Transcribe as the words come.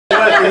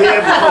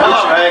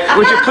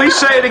Would you please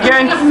say it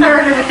again?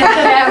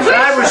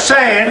 I was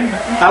saying,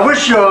 I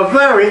wish you a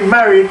very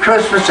Merry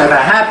Christmas and a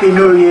Happy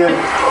New Year,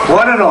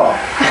 one and all.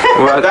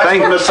 Well,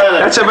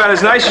 that's about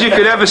as nice as you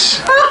could ever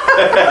say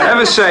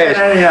it.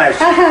 Very nice.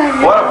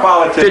 What a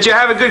politician. Did you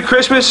have a good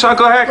Christmas,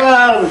 Uncle Heck?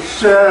 Well,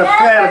 it's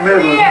fair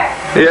middle.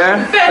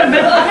 Yeah?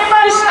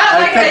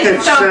 I think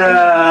it's,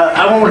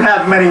 I won't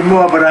have many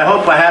more, but I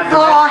hope I have the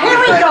Oh, here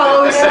he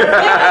goes.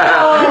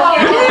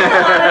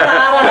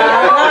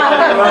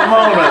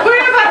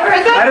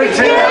 I didn't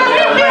say that.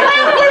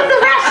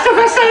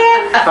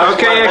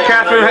 Okay,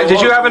 Catherine, did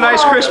you have a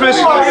nice Christmas?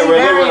 Very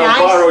nice.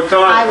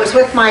 I was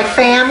with my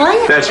family.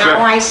 That's now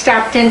right. I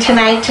stopped in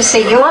tonight to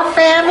see your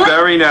family.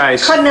 Very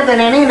nice. Couldn't have been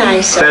any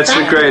nicer. That's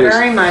the greatest. Thank you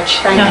very much.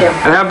 Thank you.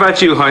 And how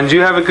about you, hon? Did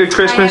you have a good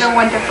Christmas? I had a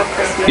wonderful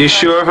Christmas. You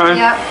sure, hon?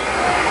 Yep.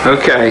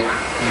 Okay.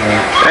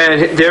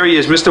 And there he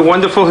is, Mr.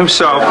 Wonderful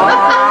himself.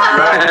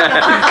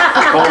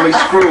 Call me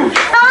Scrooge.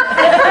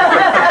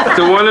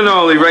 The one and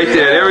only, right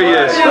there. There he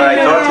is. Right,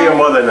 talk to your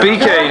mother now.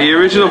 BK, the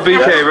original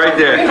BK, right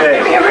there.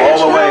 Okay,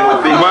 all the way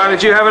with BK. Mom,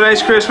 did you have a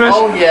nice Christmas?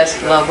 Oh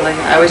yes, lovely.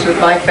 I was with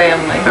my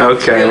family.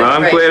 Okay, Really well,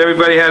 I'm great. glad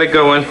everybody had a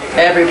good one.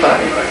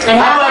 Everybody. And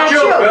how about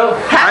you? Bill?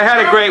 I had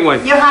a great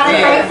one. You had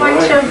a great one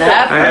too.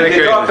 I had a Hey,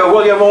 great one. Dr.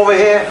 William over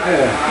here.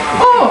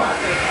 Oh,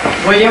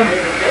 William.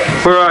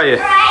 Where are you?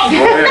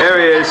 There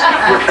he is.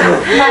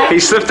 He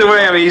slipped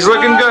away. I mean, he's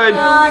looking good.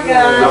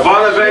 The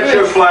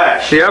Bonaventure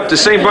Flash. Yep, the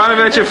St.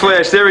 Bonaventure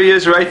Flash. There he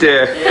is right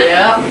there.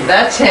 Yeah,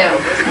 that's him.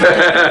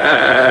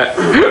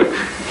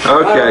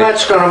 Okay.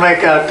 That's going to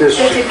make out this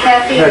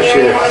Kathy, next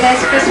year.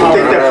 nice I Christmas.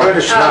 think they're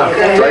finished now.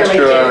 It's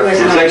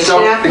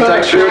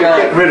extra,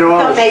 Get rid of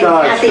all the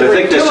stars. I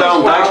think they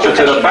sound extra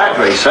to the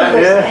factory, huh?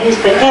 Yeah.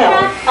 He's been ill.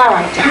 All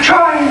right.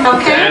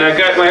 Okay. And I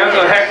got my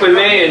Uncle Heck with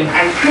me, and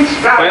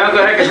my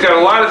Uncle Heck has got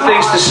a lot of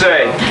things to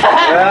say.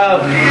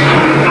 Well,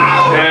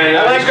 And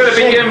he's going to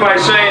begin by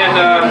saying,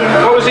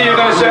 what was he you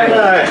going to say?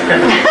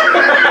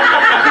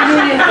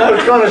 I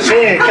was going to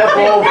sing a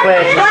couple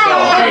old-fashioned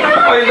songs.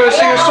 Oh, you're going to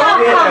sing a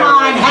song? Come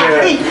on,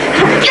 Happy.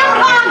 Come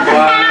on,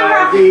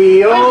 By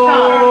the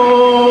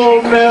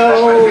old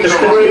mill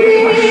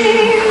stream,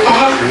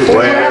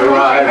 where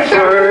I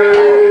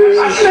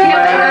first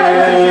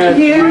met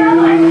you,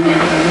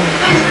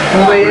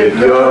 with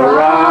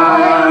your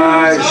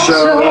eyes so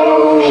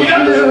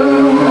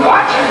blue,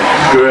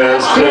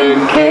 dressed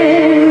in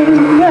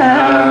king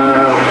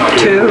and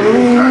two.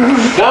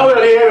 Now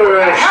we'll hear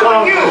a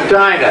song from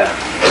Dinah.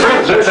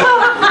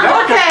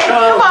 Okay,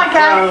 come on,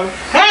 guys.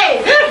 Hey,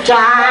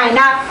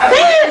 China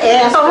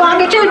is a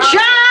wonder to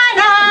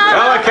China.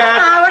 Hello, Cat.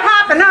 I would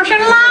hop an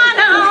ocean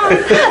liner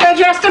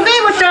just to be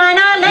with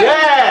China.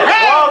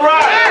 Yeah, all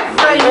right.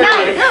 Every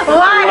night,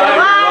 why do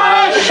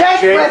I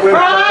shake with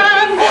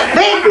pride?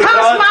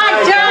 Because my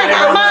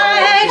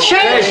dynamite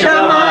changed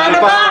your mind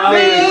about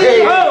me.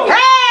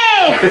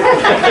 Hey!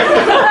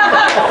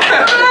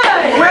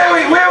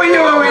 Where were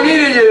you when we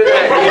needed you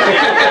today?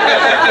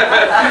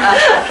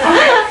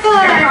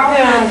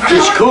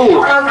 Just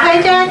cool.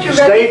 Okay, Dad, you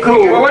ready? Stay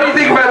cool. Well, what do you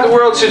think about the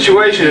world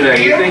situation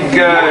today? You think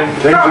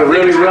Things are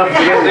really rough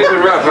today. things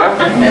are rough, huh?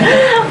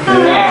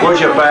 Where's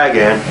your bag,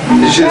 Ann?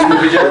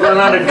 We're going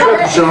on a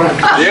trip soon.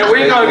 Yeah, where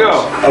you going to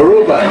go?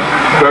 Aruba.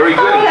 Very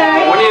good.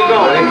 When are you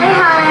going?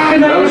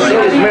 As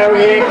soon as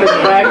Mary Ann comes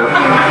back,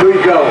 we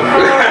go.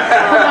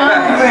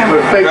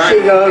 When Big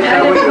she goes,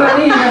 now we go.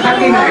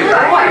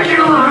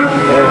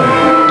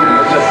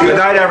 Good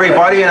night,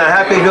 everybody, and a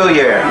Happy New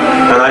Year.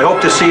 And I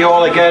hope to see you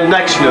all again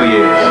next New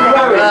Year.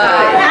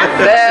 Right.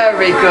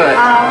 Very good.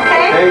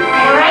 Okay.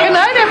 Good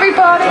night,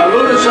 everybody.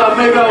 Saludos,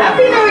 amigo.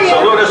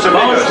 Saludos,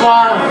 amigos.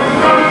 Bonsoir.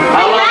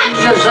 How long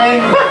does you sing?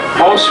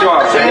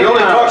 Bonsoir. He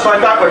only talks like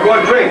that with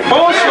one drink.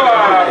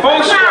 Bonsoir.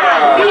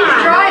 Bonsoir.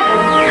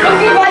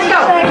 Let's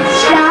go.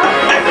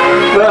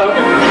 Well,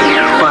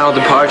 Final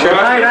departure.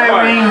 good night,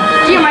 Irene.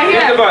 Jim, I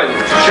Hit hear the button.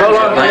 So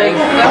long, Hank.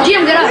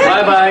 Jim, get up.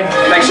 Bye-bye.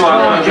 Thanks a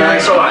lot.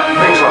 Thanks a lot.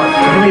 Thanks a lot.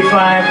 Give me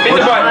 5. Hit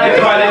the button. Hit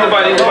the button. Hit the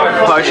button. Hit the button.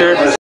 Departure.